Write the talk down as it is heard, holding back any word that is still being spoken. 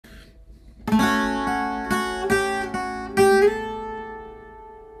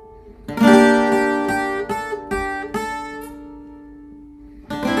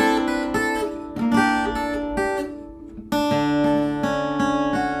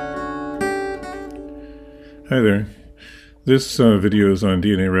Hi there. This video is on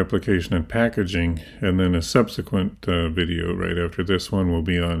DNA replication and packaging, and then a subsequent video right after this one will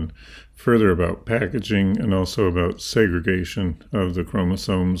be on further about packaging and also about segregation of the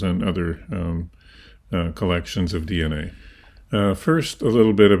chromosomes and other collections of DNA. First, a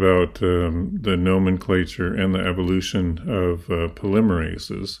little bit about the nomenclature and the evolution of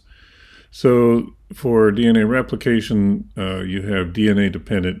polymerases. So for DNA replication, you have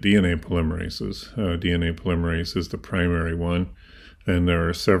DNA-dependent DNA polymerases. DNA polymerase is the primary one, and there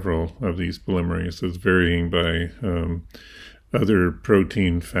are several of these polymerases varying by other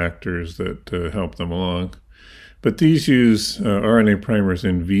protein factors that help them along. But these use RNA primers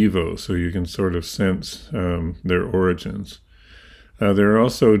in vivo, so you can sort of sense their origins. There are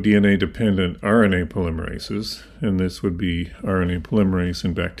also DNA-dependent RNA polymerases, and this would be RNA polymerase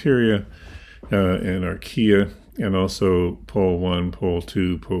in bacteria and archaea, and also pol 1, pol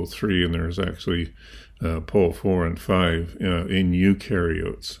 2, pol 3, and there's actually pol 4 and 5 in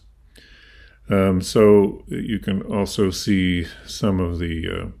eukaryotes. So you can also see some of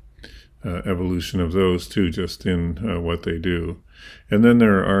the evolution of those too, just in what they do. And then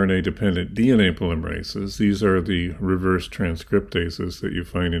there are RNA-dependent DNA polymerases. These are the reverse transcriptases that you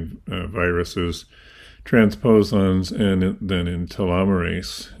find in viruses, transposons, and then in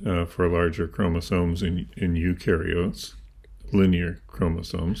telomerase for larger chromosomes in eukaryotes, linear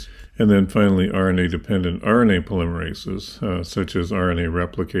chromosomes. And then finally RNA-dependent RNA polymerases, such as RNA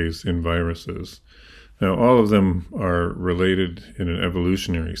replicase in viruses. Now all of them are related in an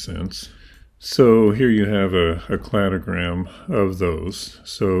evolutionary sense. So here you have a cladogram of those.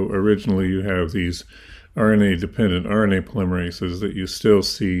 So originally you have these RNA-dependent RNA polymerases that you still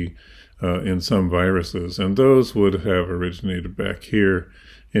see in some viruses, and those would have originated back here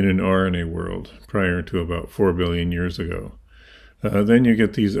in an RNA world prior to about 4 billion years ago. Then you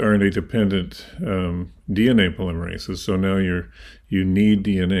get these RNA-dependent DNA polymerases. So now you need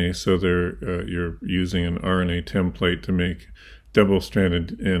DNA, so you're using an RNA template to make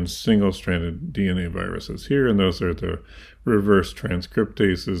double-stranded and single-stranded DNA viruses here, and those are the reverse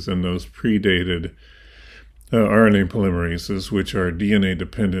transcriptases, and those predated RNA polymerases, which are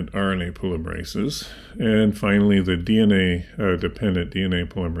DNA-dependent RNA polymerases. And finally, the DNA-dependent DNA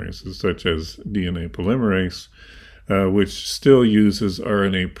polymerases, such as DNA polymerase, which still uses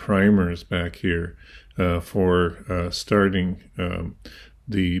RNA primers back here for starting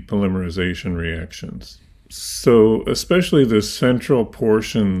the polymerization reactions. So especially the central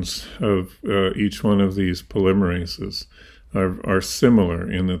portions of each one of these polymerases are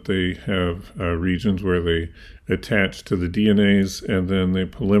similar in that they have regions where they attach to the DNAs and then they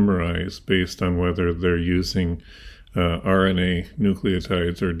polymerize based on whether they're using RNA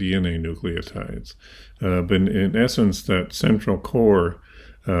nucleotides or DNA nucleotides. But in essence, that central core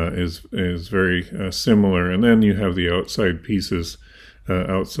is very similar. And then you have the outside pieces,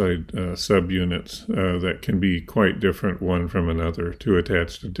 outside subunits that can be quite different one from another to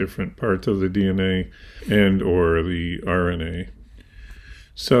attach to different parts of the DNA and or the RNA.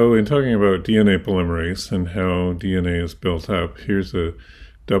 So in talking about DNA polymerase and how DNA is built up, here's a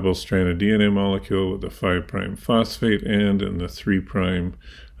double-stranded DNA molecule with a 5' phosphate end and the 3'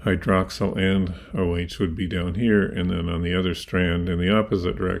 hydroxyl end. OH would be down here, and then on the other strand in the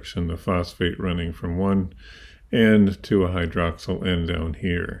opposite direction, the phosphate running from one end to a hydroxyl end down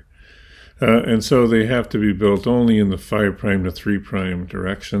here. And so they have to be built only in the 5' to 3'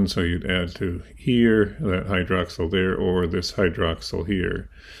 direction, so you'd add to here, that hydroxyl there, or this hydroxyl here,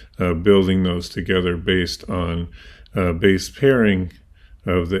 building those together based on base pairing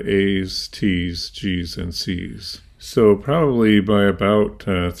of the A's, T's, G's, and C's. So probably by about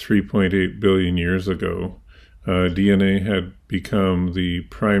 3.8 billion years ago, DNA had become the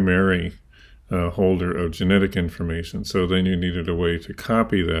primary holder of genetic information. So then you needed a way to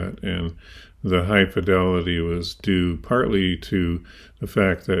copy that, and the high fidelity was due partly to the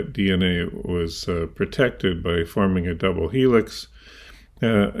fact that DNA was protected by forming a double helix,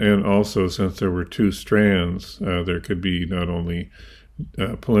 and also since there were two strands, there could be not only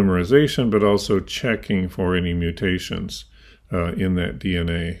polymerization but also checking for any mutations in that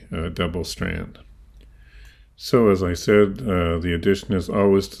DNA double strand. So as I said, the addition is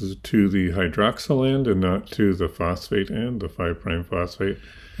always to the hydroxyl end and not to the phosphate end, the 5' phosphate.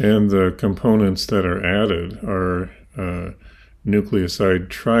 And the components that are added are nucleoside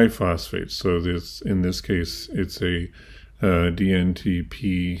triphosphates. So in this case, it's a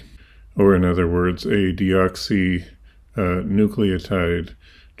DNTP, or in other words, a deoxy nucleotide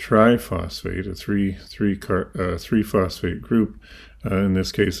triphosphate, a three phosphate group. In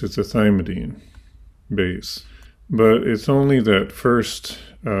this case, it's a thymidine base. But it's only that first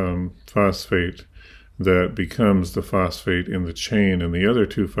phosphate that becomes the phosphate in the chain, and the other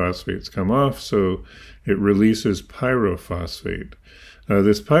two phosphates come off, so it releases pyrophosphate.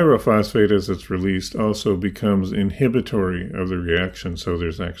 This pyrophosphate, as it's released, also becomes inhibitory of the reaction, so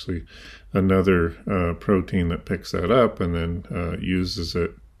there's actually another protein that picks that up and then uses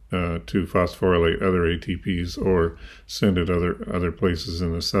it to phosphorylate other ATPs or send it other places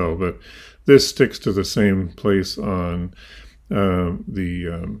in the cell. But this sticks to the same place on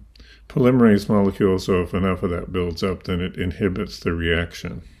the polymerase molecule, so if enough of that builds up, then it inhibits the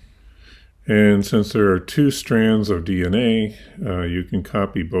reaction. And since there are two strands of DNA, you can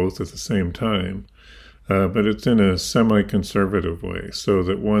copy both at the same time, but it's in a semi-conservative way, so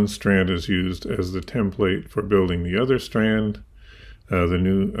that one strand is used as the template for building the other strand,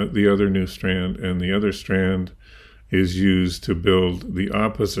 the other new strand, and the other strand is used to build the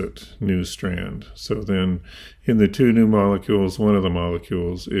opposite new strand. So then in the two new molecules, one of the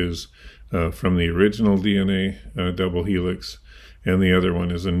molecules is from the original DNA double helix, and the other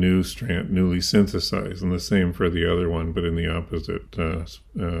one is a new strand, newly synthesized, and the same for the other one, but in the opposite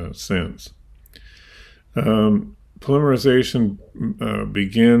sense. Polymerization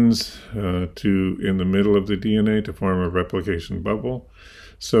begins in the middle of the DNA to form a replication bubble.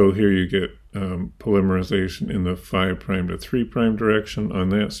 So here you get polymerization in the 5' to 3' direction on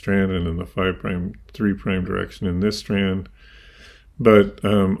that strand, and in the 5' 3' direction in this strand. But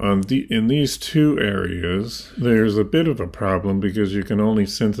in these two areas, there's a bit of a problem because you can only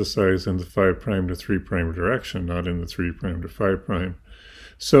synthesize in the 5' to 3' direction, not in the 3' to 5'.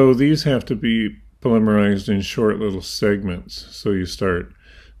 So these have to be polymerized in short little segments. So you start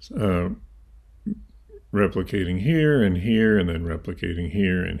replicating here, and then replicating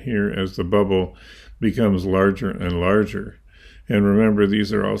here and here as the bubble becomes larger and larger. And remember,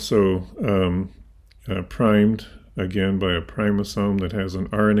 these are also primed, again, by a primosome that has an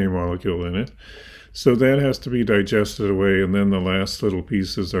RNA molecule in it. So that has to be digested away, and then the last little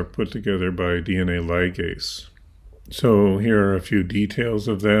pieces are put together by DNA ligase. So here are a few details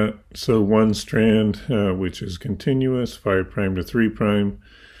of that. So one strand, which is continuous, 5' to 3',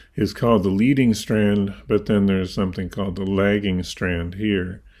 is called the leading strand, but then there's something called the lagging strand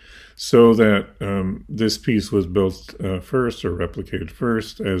here. So that this piece was built first, or replicated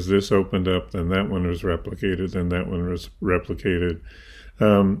first. As this opened up, then that one was replicated, then that one was replicated.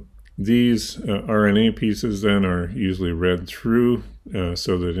 These RNA pieces then are usually read through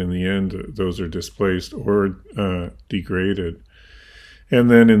so that in the end those are displaced or degraded. And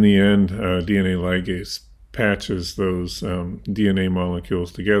then in the end, DNA ligase patches those DNA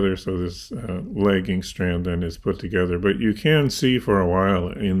molecules together, so this lagging strand then is put together. But you can see for a while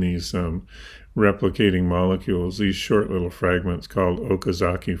in these replicating molecules these short little fragments called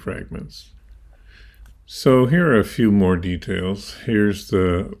Okazaki fragments. So here are a few more details. Here's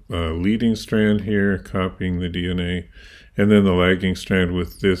the leading strand here, copying the DNA, and then the lagging strand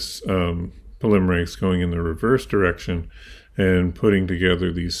with this polymerase going in the reverse direction and putting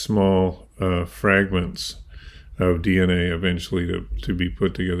together these small fragments of DNA eventually to be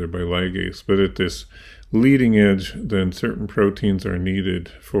put together by ligase. But at this leading edge, then certain proteins are needed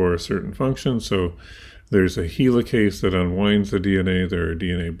for a certain function. So there's a helicase that unwinds the DNA, there are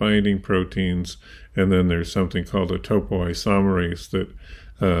DNA binding proteins, and then there's something called a topoisomerase that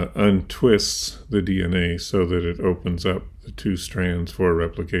untwists the DNA so that it opens up the two strands for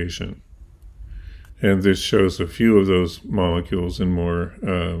replication. And this shows a few of those molecules in more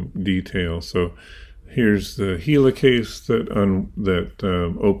detail. So here's the helicase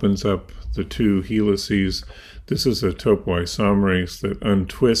that opens up the two helices. This is a topoisomerase that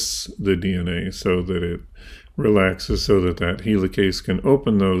untwists the DNA so that it relaxes so that that helicase can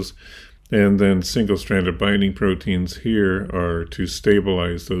open those. And then single-stranded binding proteins here are to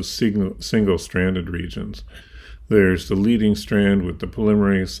stabilize those single-stranded regions. There's the leading strand with the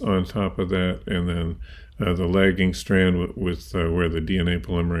polymerase on top of that, and then the lagging strand with where the DNA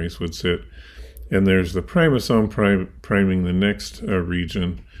polymerase would sit. And there's the primosome priming the next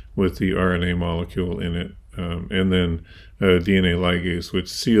region with the RNA molecule in it, and then DNA ligase, which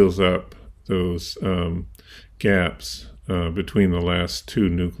seals up those gaps between the last two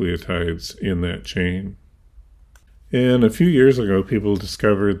nucleotides in that chain. And a few years ago, people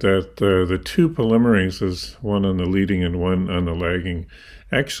discovered that the two polymerases, one on the leading and one on the lagging,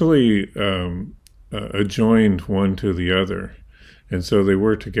 actually adjoined one to the other. And so they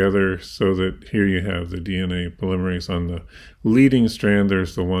were together so that here you have the DNA polymerase on the leading strand,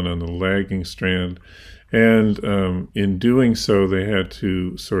 there's the one on the lagging strand. And in doing so, they had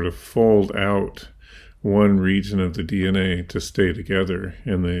to sort of fold out one region of the DNA to stay together,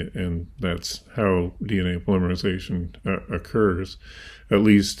 and that's how DNA polymerization occurs, at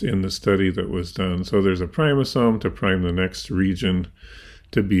least in the study that was done. So there's a primosome to prime the next region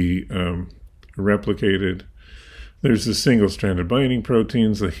to be replicated. There's the single-stranded binding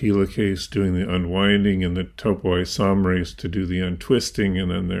proteins, the helicase doing the unwinding, and the topoisomerase to do the untwisting, and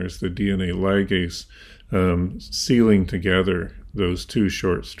then there's the DNA ligase sealing together those two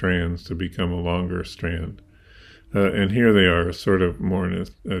short strands to become a longer strand. And here they are, sort of more in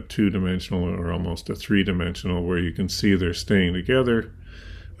a two-dimensional or almost a three-dimensional, where you can see they're staying together.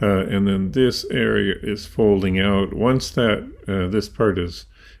 And then this area is folding out. Once that this part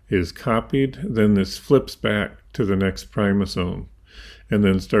is copied, then this flips back to the next primosome and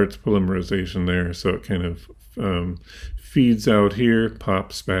then starts polymerization there. So it kind of feeds out here,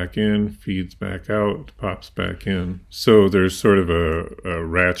 pops back in, feeds back out, pops back in. So there's sort of a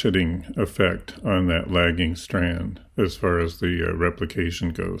ratcheting effect on that lagging strand as far as the replication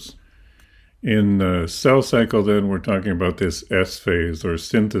goes. In the cell cycle, then, we're talking about this S phase or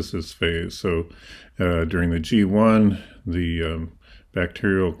synthesis phase. So during the G1, the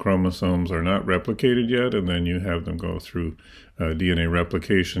bacterial chromosomes are not replicated yet, and then you have them go through DNA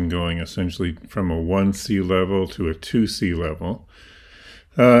replication, going essentially from a 1C level to a 2C level.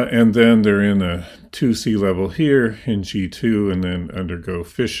 And then they're in a 2C level here in G2, and then undergo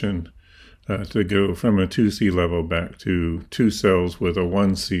fission to go from a 2C level back to two cells with a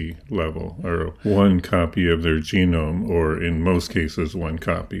 1C level, or one copy of their genome, or in most cases, one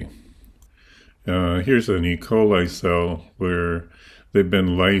copy. Here's an E. coli cell where they've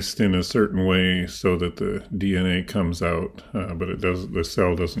been lysed in a certain way so that the DNA comes out, but the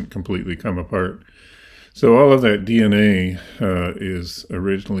cell doesn't completely come apart. So all of that DNA is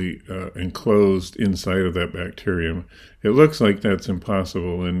originally enclosed inside of that bacterium. It looks like that's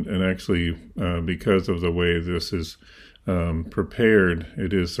impossible, and actually, because of the way this is prepared,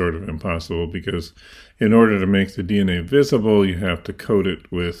 it is sort of impossible, because in order to make the DNA visible, you have to coat it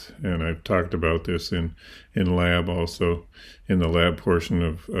with, and I've talked about this in lab also, in the lab portion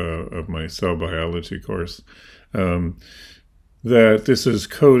of my cell biology course, that this is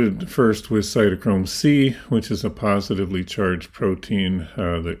coated first with cytochrome C, which is a positively charged protein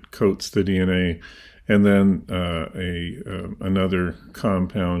that coats the DNA, and then another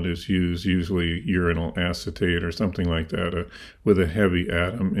compound is used, usually uranyl acetate or something like that, with a heavy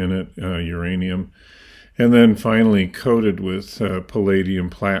atom in it, uranium. And then finally coated with palladium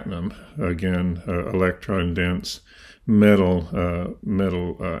platinum, again, electron-dense metal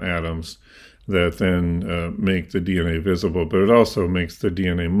atoms that then make the DNA visible, but it also makes the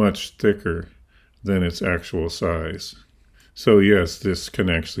DNA much thicker than its actual size. So yes, this can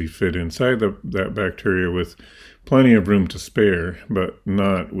actually fit inside that bacteria with plenty of room to spare, but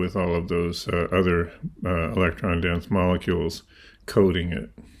not with all of those other electron-dense molecules coating it.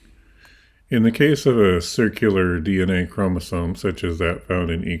 In the case of a circular DNA chromosome, such as that found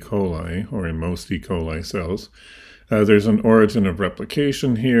in E. coli, or in most E. coli cells, there's an origin of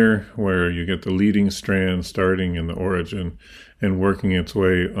replication here, where you get the leading strand starting in the origin and working its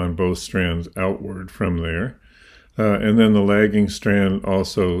way on both strands outward from there. And then the lagging strand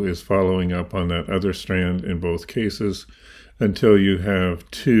also is following up on that other strand in both cases until you have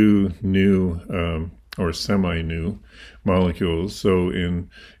two new or semi-new molecules. So in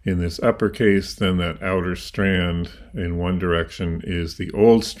this upper case, then that outer strand in one direction is the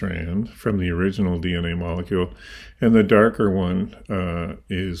old strand from the original DNA molecule, and the darker one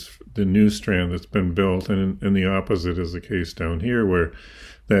is the new strand that's been built, and the opposite is the case down here, where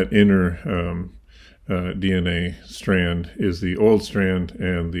that inner DNA strand is the old strand,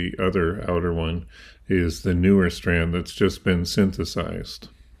 and the other outer one is the newer strand that's just been synthesized.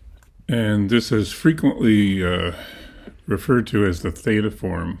 And this is frequently referred to as the theta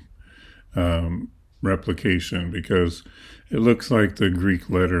form replication, because it looks like the Greek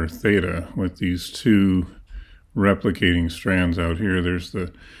letter theta with these two replicating strands out here. There's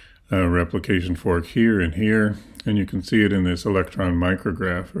the replication fork here and here, and you can see it in this electron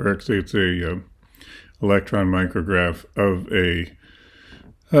micrograph, or actually it's a electron micrograph of a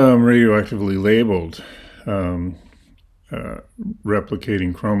radioactively labeled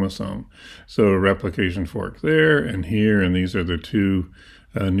replicating chromosome. So a replication fork there and here, and these are the two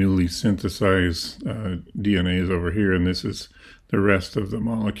newly synthesized DNAs over here, and this is the rest of the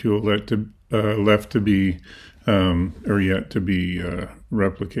molecule that left to be or yet to be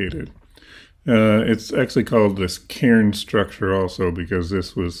replicated. It's actually called this cairn structure also, because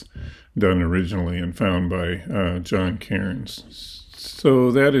this was done originally and found by John Cairns. So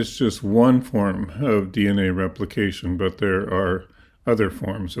that is just one form of DNA replication, but there are other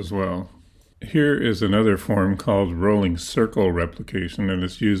forms as well. Here is another form called rolling circle replication, and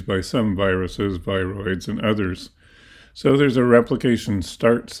it's used by some viruses, viroids, and others. So there's a replication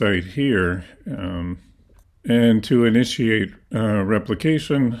start site here, and to initiate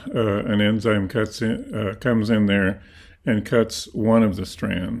replication, an enzyme comes in there and cuts one of the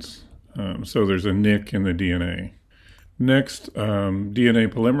strands. So there's a nick in the DNA. Next, DNA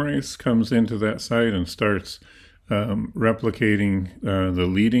polymerase comes into that site and starts replicating the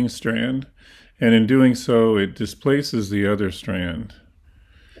leading strand. And in doing so, it displaces the other strand.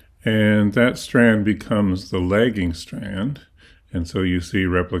 And that strand becomes the lagging strand. And so you see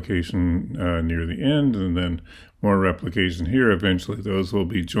replication near the end, and then more replication here. Eventually, those will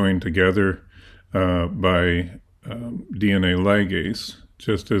be joined together by DNA ligase,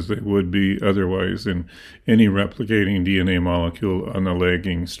 just as they would be otherwise in any replicating DNA molecule on the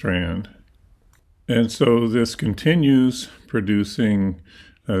lagging strand. And so this continues producing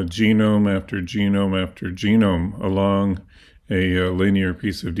genome after genome after genome along a linear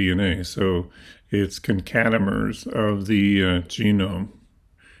piece of DNA. So it's concatemers of the genome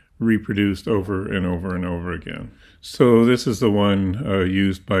reproduced over and over and over again. So this is the one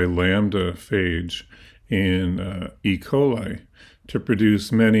used by lambda phage in E. coli to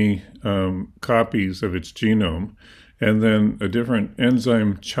produce many copies of its genome, and then a different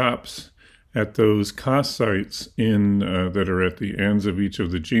enzyme chops at those COS sites that are at the ends of each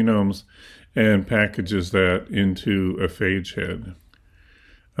of the genomes and packages that into a phage head.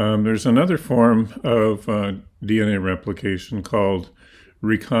 There's another form of DNA replication called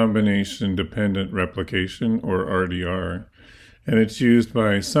recombination-dependent replication, or RDR. And it's used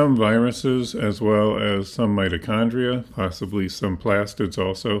by some viruses as well as some mitochondria, possibly some plastids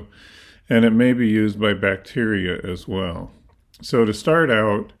also, and it may be used by bacteria as well. So to start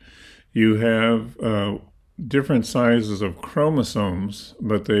out, you have different sizes of chromosomes,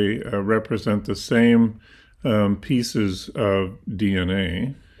 but they represent the same pieces of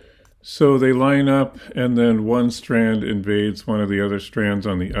DNA. So they line up, and then one strand invades one of the other strands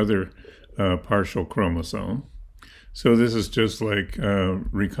on the other partial chromosome. So this is just like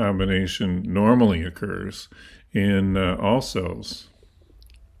recombination normally occurs in all cells.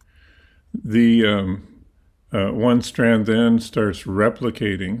 The one strand then starts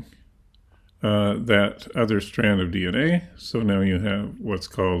replicating that other strand of DNA. So now you have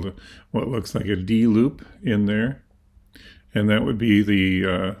what looks like a D loop in there. And that would be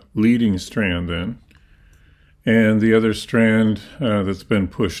the leading strand then. And the other strand that's been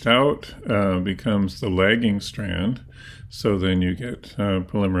pushed out becomes the lagging strand. So then you get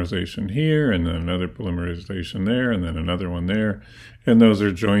polymerization here, and then another polymerization there, and then another one there. And those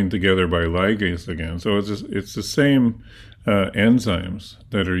are joined together by ligase again. So it's the same enzymes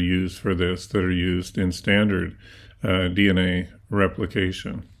that are used for this that are used in standard DNA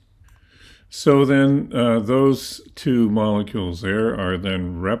replication. So then those two molecules there are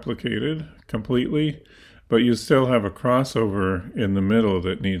then replicated completely, but you still have a crossover in the middle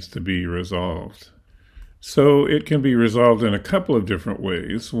that needs to be resolved. So it can be resolved in a couple of different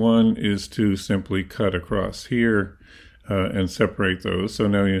ways. One is to simply cut across here and separate those. So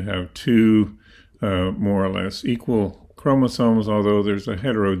now you have two more or less equal chromosomes, although there's a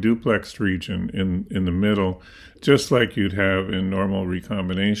heteroduplexed region in the middle, just like you'd have in normal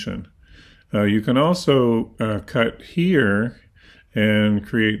recombination. You can also cut here and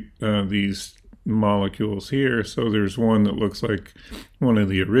create these molecules here. So there's one that looks like one of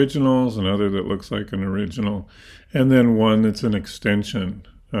the originals, another that looks like an original, and then one that's an extension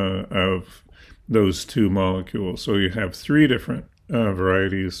of those two molecules. So you have three different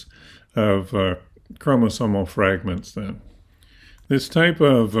varieties of chromosomal fragments then. This type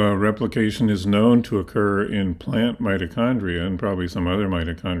of replication is known to occur in plant mitochondria and probably some other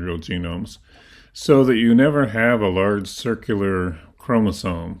mitochondrial genomes, so that you never have a large circular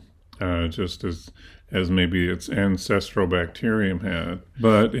chromosome, just as maybe its ancestral bacterium had.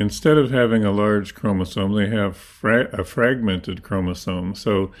 But instead of having a large chromosome, they have a fragmented chromosome,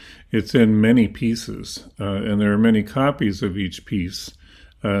 so it's in many pieces, and there are many copies of each piece,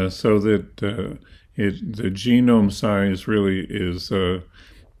 so that the genome size really is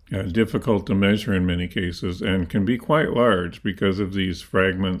difficult to measure in many cases and can be quite large because of these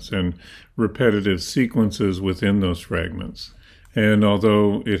fragments and repetitive sequences within those fragments. And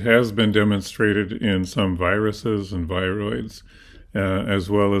although it has been demonstrated in some viruses and viroids, as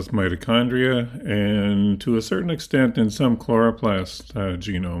well as mitochondria, and to a certain extent in some chloroplast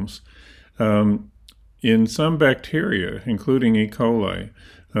genomes, in some bacteria, including E. coli,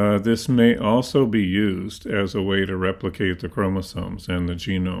 this may also be used as a way to replicate the chromosomes and the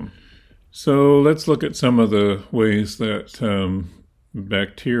genome. So let's look at some of the ways that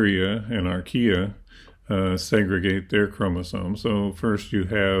bacteria and archaea segregate their chromosomes. So first you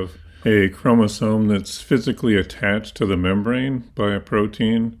have a chromosome that's physically attached to the membrane by a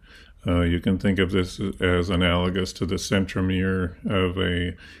protein. You can think of this as analogous to the centromere of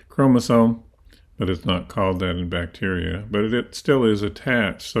a chromosome, but it's not called that in bacteria, but it still is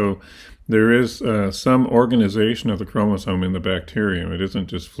attached. So there is some organization of the chromosome in the bacterium. It isn't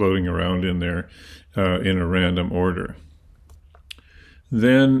just floating around in there in a random order.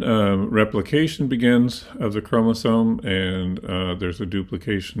 Then replication begins of the chromosome, and there's a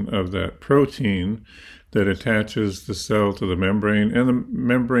duplication of that protein that attaches the cell to the membrane, and the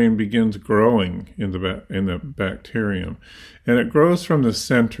membrane begins growing in the bacterium. And it grows from the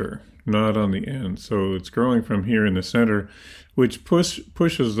center, not on the end. So it's growing from here in the center, which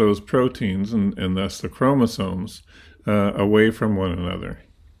pushes those proteins, and thus the chromosomes, away from one another.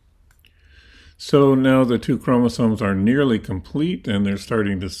 So now the two chromosomes are nearly complete, and they're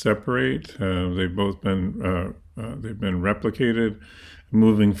starting to separate. They've been replicated,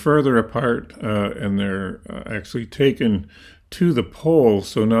 moving further apart, and they're actually taken to the pole.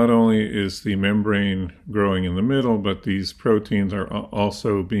 So not only is the membrane growing in the middle, but these proteins are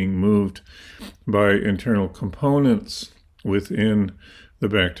also being moved by internal components within the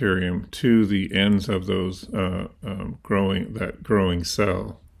bacterium to the ends of those growing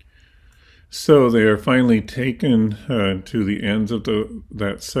cell. So they are finally taken to the ends of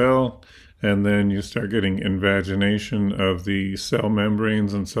that cell, and then you start getting invagination of the cell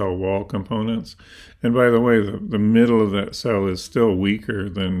membranes and cell wall components. And by the way, the middle of that cell is still weaker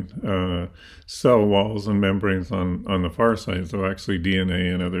than cell walls and membranes on the far side. So actually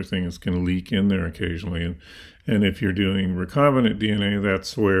DNA and other things can leak in there occasionally. And if you're doing recombinant DNA,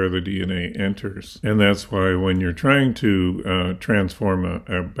 that's where the DNA enters. And that's why when you're trying to transform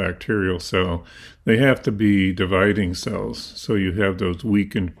a bacterial cell, they have to be dividing cells. So you have those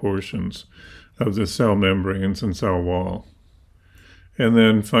weakened portions of the cell membranes and cell wall. And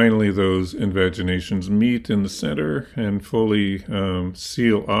then finally those invaginations meet in the center and fully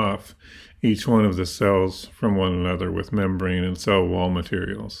seal off each one of the cells from one another with membrane and cell wall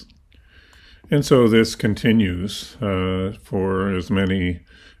materials. And so this continues for as many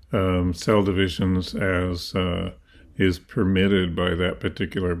cell divisions as is permitted by that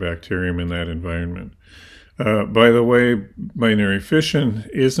particular bacterium in that environment. By the way, binary fission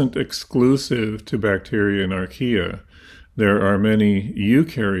isn't exclusive to bacteria and archaea. There are many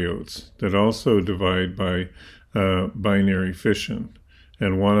eukaryotes that also divide by binary fission.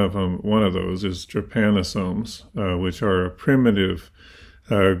 And one of those is trypanosomes, which are a primitive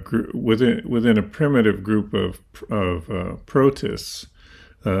within a primitive group of protists,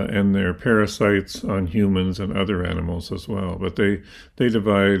 and they're parasites on humans and other animals as well. But they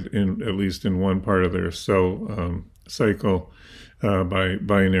divide at least in one part of their cell cycle by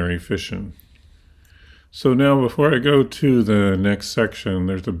binary fission. So now before I go to the next section,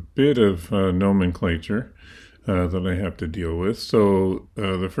 there's a bit of nomenclature that I have to deal with. So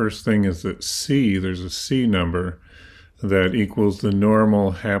the first thing is that there's a C number that equals the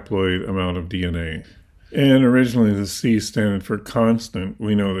normal haploid amount of DNA. And originally the C stood for constant.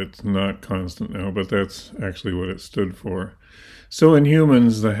 We know that it's not constant now, but that's actually what it stood for. So in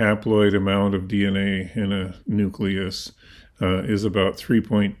humans, the haploid amount of DNA in a nucleus is about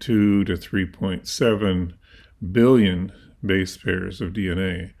 3.2 to 3.7 billion base pairs of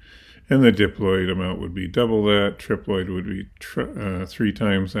DNA. And the diploid amount would be double that, triploid would be 3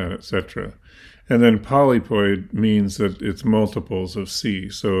 times that, etc. And then polyploid means that it's multiples of C.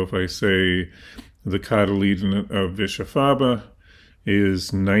 So if I say the cotyledon of Vishafaba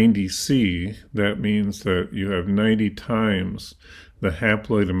is 90C, that means that you have 90 times the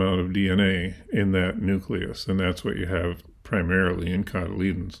haploid amount of DNA in that nucleus, and that's what you have primarily in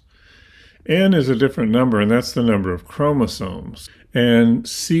cotyledons. N is a different number, and that's the number of chromosomes. And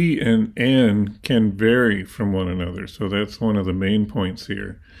C and N can vary from one another, so that's one of the main points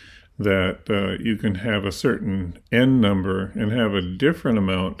here, that you can have a certain N number and have a different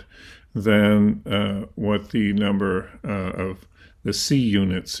amount than what the number of the C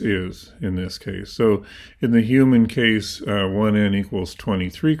units is in this case. So in the human case, 1N equals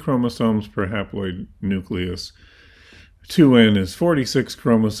 23 chromosomes per haploid nucleus. 2N is 46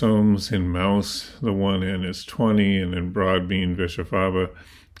 chromosomes. In mouse, the 1N is 20, and in broadbean Vishafaba,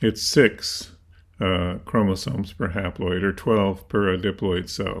 it's 6 chromosomes per haploid, or 12 per diploid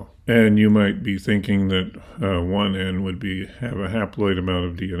cell. And you might be thinking that 1N would have a haploid amount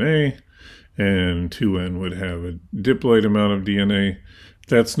of DNA, and 2N would have a diploid amount of DNA.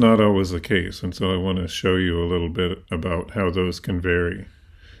 That's not always the case, and so I want to show you a little bit about how those can vary.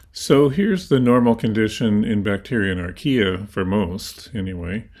 So here's the normal condition in bacteria and archaea, for most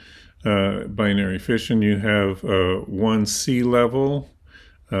anyway. Binary fission, you have one C level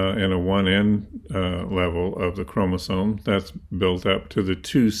and a 1N level of the chromosome. That's built up to the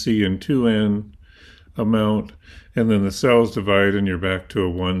 2C and 2N amount, and then the cells divide and you're back to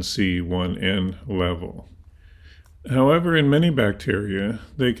a 1C, 1N level. However, in many bacteria,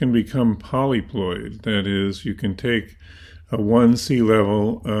 they can become polyploid. That is, you can take a 1C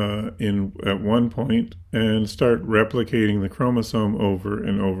level at one point and start replicating the chromosome over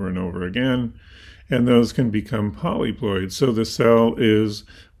and over and over again, and those can become polyploid. So the cell is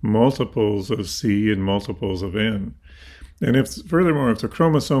multiples of C and multiples of N. And furthermore, if the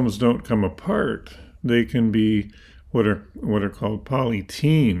chromosomes don't come apart, they can be what are called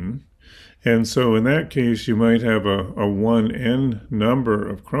polytene. And so in that case, you might have a 1N number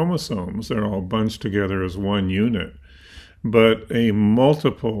of chromosomes. They're all bunched together as one unit, but a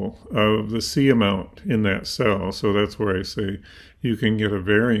multiple of the C amount in that cell. So that's where I say you can get a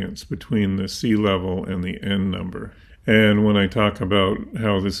variance between the C level and the N number. And when I talk about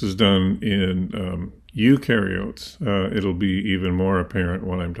how this is done in eukaryotes, it'll be even more apparent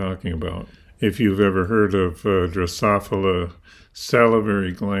what I'm talking about. If you've ever heard of Drosophila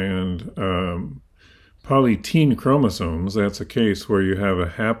salivary gland polytene chromosomes, that's a case where you have a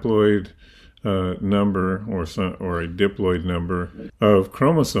haploid number or a diploid number of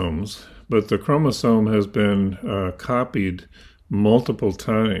chromosomes, but the chromosome has been copied multiple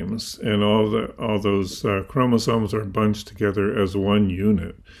times, and all those chromosomes are bunched together as one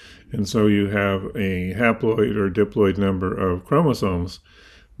unit. And so you have a haploid or diploid number of chromosomes,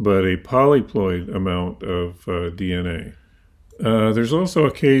 but a polyploid amount of DNA. There's also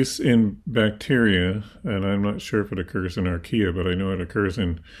a case in bacteria, and I'm not sure if it occurs in archaea, but I know it occurs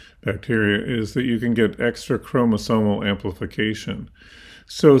in bacteria, is that you can get extra chromosomal amplification.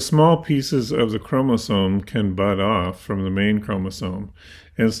 So small pieces of the chromosome can bud off from the main chromosome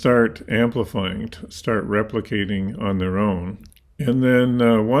and start amplifying, start replicating on their own. And then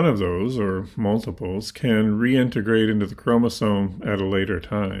one of those, or multiples, can reintegrate into the chromosome at a later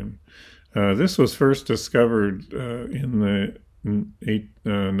time. This was first discovered in the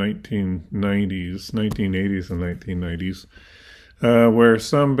 1980s and 1990s, where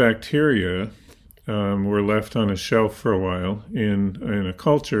some bacteria were left on a shelf for a while in a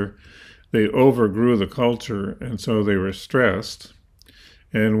culture. They overgrew the culture, and so they were stressed.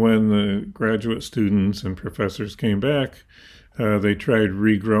 And when the graduate students and professors came back, they tried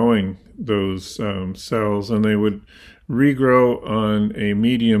regrowing those cells, and they would regrow on a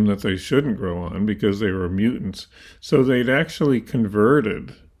medium that they shouldn't grow on because they were mutants. So they'd actually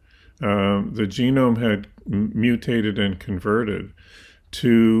converted. The genome had mutated and converted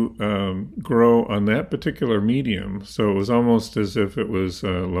to grow on that particular medium. So it was almost as if it was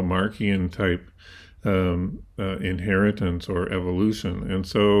Lamarckian type inheritance or evolution. And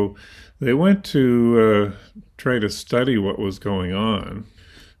so they went to try to study what was going on.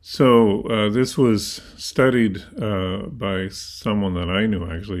 So this was studied by someone that I knew,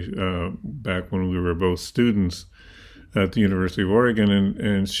 actually, back when we were both students at the University of Oregon,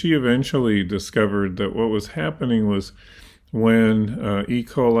 and she eventually discovered that what was happening was when E.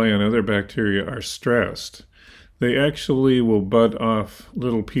 coli and other bacteria are stressed, they actually will bud off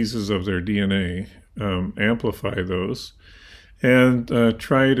little pieces of their DNA, amplify those, and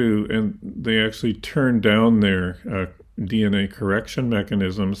they actually turn down their DNA correction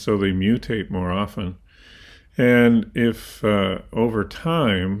mechanisms so they mutate more often. And if over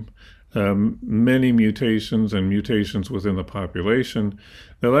time, many mutations and mutations within the population,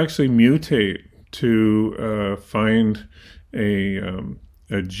 they'll actually mutate to find a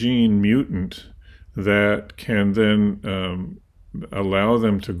gene mutant that can then allow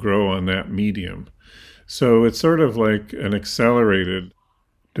them to grow on that medium. So it's sort of like an accelerated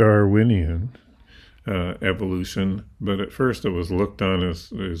Darwinian evolution, but at first it was looked on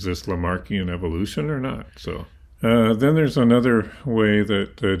as, is this Lamarckian evolution or not? So then there's another way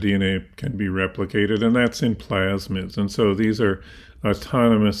that DNA can be replicated, and that's in plasmids. And so these are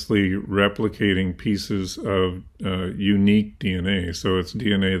autonomously replicating pieces of unique DNA. So it's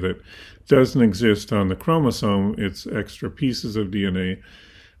DNA that doesn't exist on the chromosome. It's extra pieces of DNA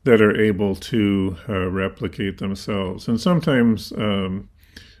that are able to replicate themselves. And sometimes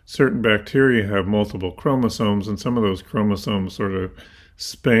certain bacteria have multiple chromosomes, and some of those chromosomes sort of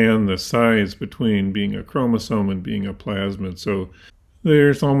span the sides between being a chromosome and being a plasmid. So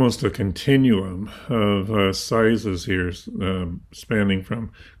there's almost a continuum of sizes here, spanning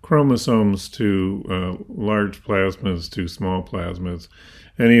from chromosomes to large plasmids to small plasmids.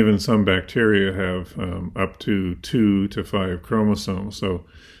 And even some bacteria have up to 2 to 5 chromosomes. So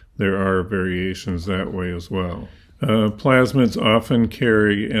there are variations that way as well. Plasmids often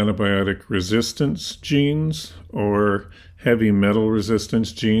carry antibiotic resistance genes or heavy metal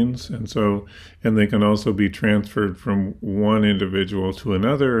resistance genes, and they can also be transferred from one individual to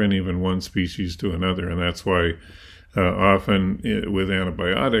another and even one species to another. And that's why often with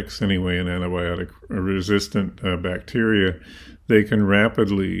antibiotics, anyway, in antibiotic resistant bacteria, they can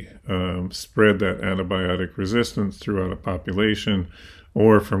rapidly spread that antibiotic resistance throughout a population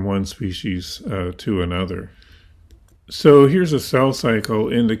or from one species to another. So here's a cell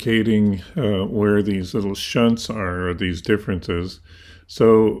cycle indicating where these little shunts are, or these differences.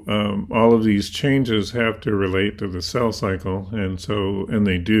 So all of these changes have to relate to the cell cycle, and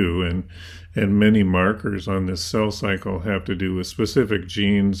they do, and many markers on this cell cycle have to do with specific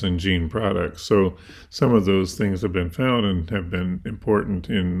genes and gene products. So some of those things have been found and have been important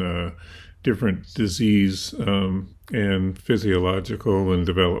in different disease and physiological and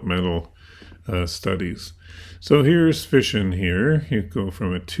developmental studies. So here's fission here. You go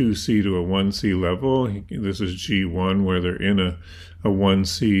from a 2C to a 1C level. This is G1, where they're in a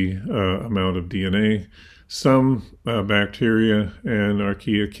 1C amount of DNA. Some bacteria and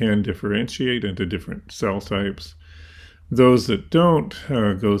archaea can differentiate into different cell types. Those that don't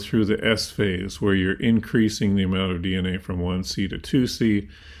go through the S phase, where you're increasing the amount of DNA from 1C to 2C,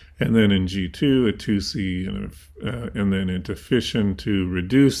 and then in G2, a 2C, and then into fission to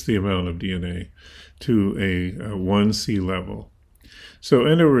reduce the amount of DNA to a 1C level. So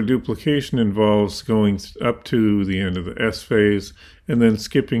endoreduplication involves going up to the end of the S phase and then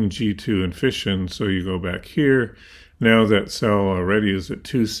skipping G2 and fission. So you go back here. Now that cell already is at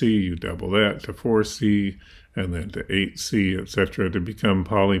 2C, you double that to 4C and then to 8C, etc., to become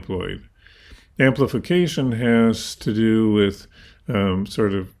polyploid. Amplification has to do with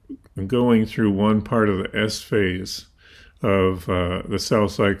sort of going through one part of the S phase of the cell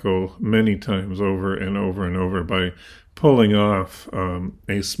cycle many times over and over and over by pulling off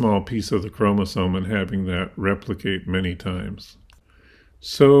a small piece of the chromosome and having that replicate many times.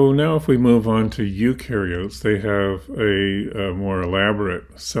 So now if we move on to eukaryotes, they have a more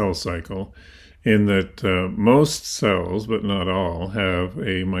elaborate cell cycle in that most cells, but not all, have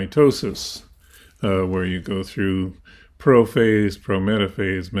a mitosis where you go through prophase,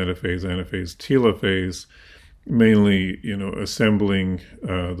 prometaphase, metaphase, anaphase, telophase, mainly, assembling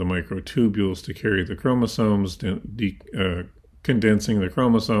the microtubules to carry the chromosomes, condensing the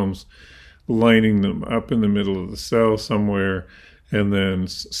chromosomes, lining them up in the middle of the cell somewhere, and then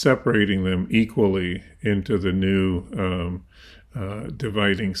separating them equally into the new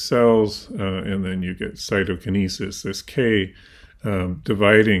dividing cells, and then you get cytokinesis, this K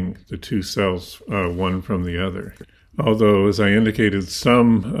dividing the two cells one from the other. Although, as I indicated,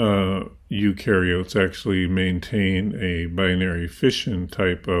 some eukaryotes actually maintain a binary fission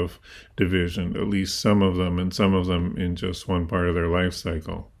type of division, at least some of them, and some of them in just one part of their life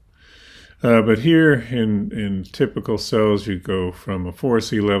cycle. But here in typical cells, you go from a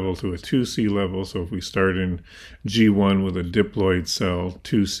 4C level to a 2C level. So if we start in G1 with a diploid cell,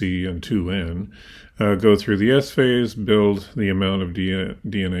 2C and 2N, go through the S phase, build the amount of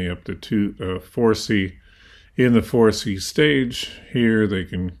DNA up to 4C. In the 4C stage, here they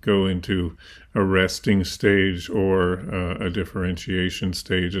can go into a resting stage or a differentiation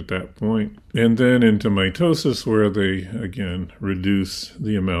stage at that point. And then into mitosis, where they, again, reduce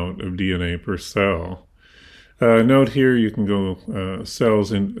the amount of DNA per cell. Note here, you can go,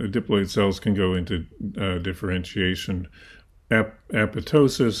 diploid cells can go into differentiation,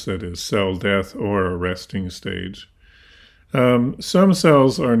 apoptosis, that is cell death, or a resting stage. Some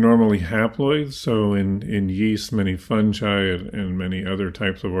cells are normally haploid, so in yeast, many fungi, and many other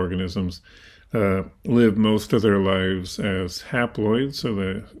types of organisms live most of their lives as haploid, so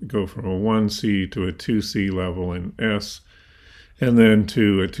they go from a 1C to a 2C level in S, and then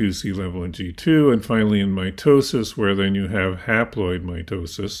to a 2C level in G2, and finally in mitosis, where then you have haploid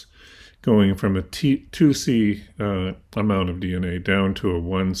mitosis, going from a 2C amount of DNA down to a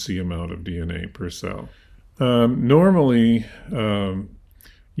 1C amount of DNA per cell. Normally,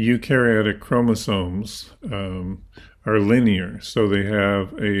 eukaryotic chromosomes are linear, so they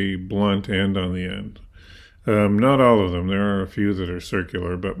have a blunt end on the end. Not all of them. There are a few that are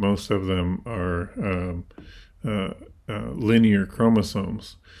circular, but most of them are linear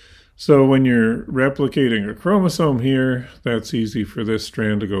chromosomes. So when you're replicating a chromosome here, that's easy for this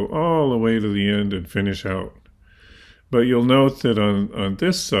strand to go all the way to the end and finish out. But you'll note that on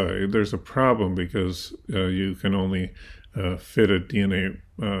this side, there's a problem because you can only fit a DNA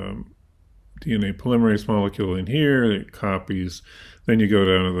polymerase molecule in here. It copies. Then you go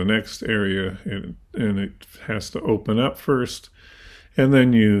down to the next area, and it has to open up first. And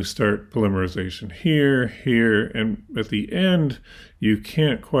then you start polymerization here, here, and at the end, you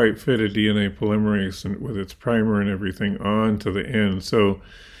can't quite fit a DNA polymerase with its primer and everything onto the end. So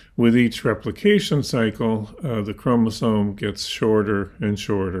with each replication cycle, the chromosome gets shorter and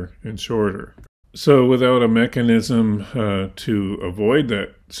shorter and shorter. So without a mechanism to avoid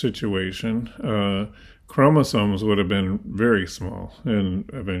that situation, chromosomes would have been very small and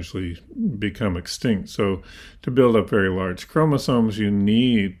eventually become extinct. So to build up very large chromosomes, you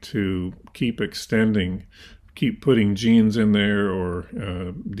need to keep extending, keep putting genes in there or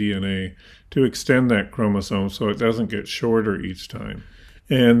DNA to extend that chromosome so it doesn't get shorter each time.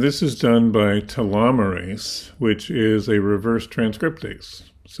 And this is done by telomerase, which is a reverse transcriptase.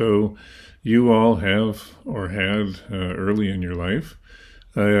 So you all have or had early in your life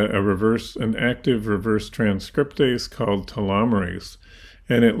an active reverse transcriptase called telomerase,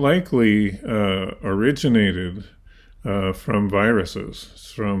 and it likely originated from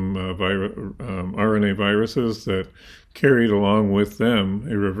viruses, from RNA viruses that carried along with them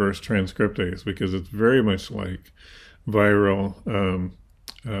a reverse transcriptase, because it's very much like viral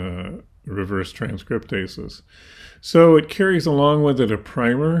reverse transcriptases. So it carries along with it a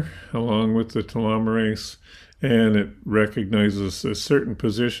primer along with the telomerase, and it recognizes a certain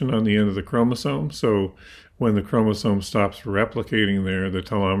position on the end of the chromosome. So when the chromosome stops replicating there, the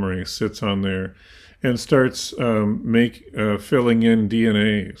telomerase sits on there and starts filling in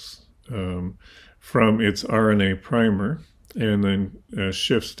DNAs from its RNA primer, and then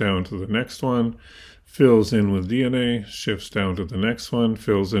shifts down to the next one, fills in with DNA, shifts down to the next one,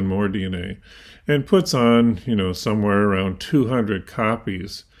 fills in more DNA, and puts on, somewhere around 200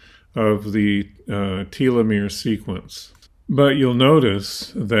 copies of the telomere sequence. But you'll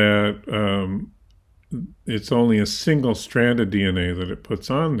notice that it's only a single-stranded DNA that it puts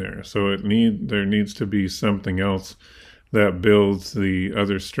on there. So there needs to be something else that builds the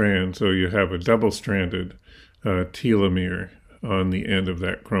other strand. So you have a double-stranded telomere on the end of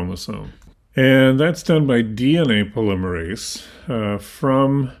that chromosome. And that's done by DNA polymerase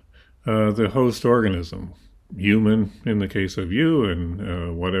from the host organism, human in the case of you,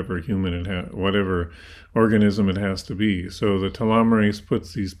 and whatever organism it has to be. So the telomerase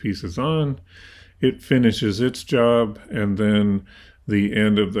puts these pieces on, it finishes its job, and then the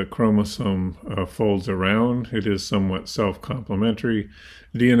end of the chromosome folds around. It is somewhat self-complementary.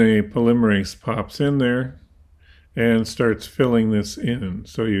 DNA polymerase pops in there and starts filling this in.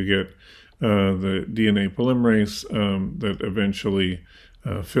 So you get the DNA polymerase that eventually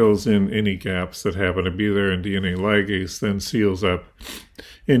fills in any gaps that happen to be there, and DNA ligase then seals up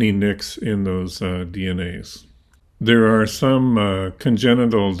any nicks in those DNAs. There are some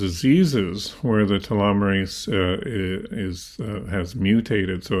congenital diseases where the telomerase has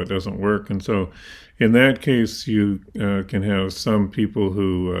mutated, so it doesn't work. And so in that case, you can have some people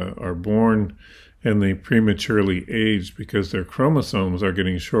who are born and they prematurely age because their chromosomes are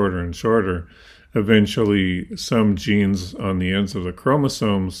getting shorter and shorter. Eventually, some genes on the ends of the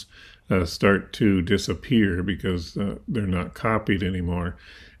chromosomes start to disappear because they're not copied anymore,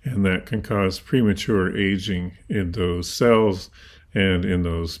 and that can cause premature aging in those cells and in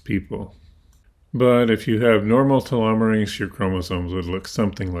those people. But if you have normal telomerase, your chromosomes would look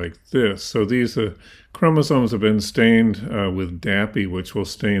something like this. So these chromosomes have been stained with DAPI, which will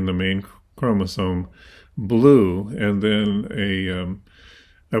stain the main chromosome blue, and then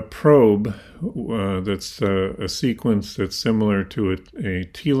a probe that's a sequence that's similar to a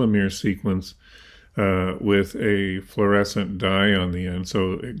telomere sequence with a fluorescent dye on the end,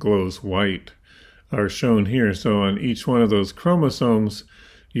 so it glows white, are shown here. So on each one of those chromosomes,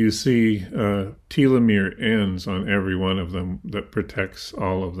 you see telomere ends on every one of them that protects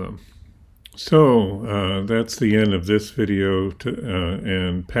all of them. So that's the end of this video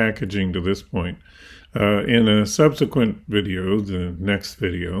and packaging to this point. In a subsequent video, the next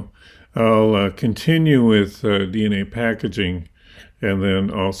video, I'll continue with DNA packaging and then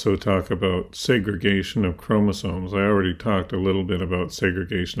also talk about segregation of chromosomes. I already talked a little bit about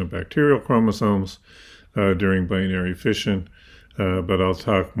segregation of bacterial chromosomes during binary fission, but I'll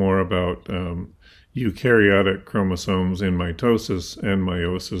talk more about eukaryotic chromosomes in mitosis and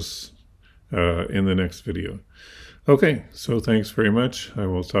meiosis in the next video. Okay, so thanks very much. I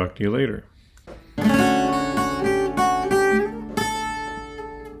will talk to you later.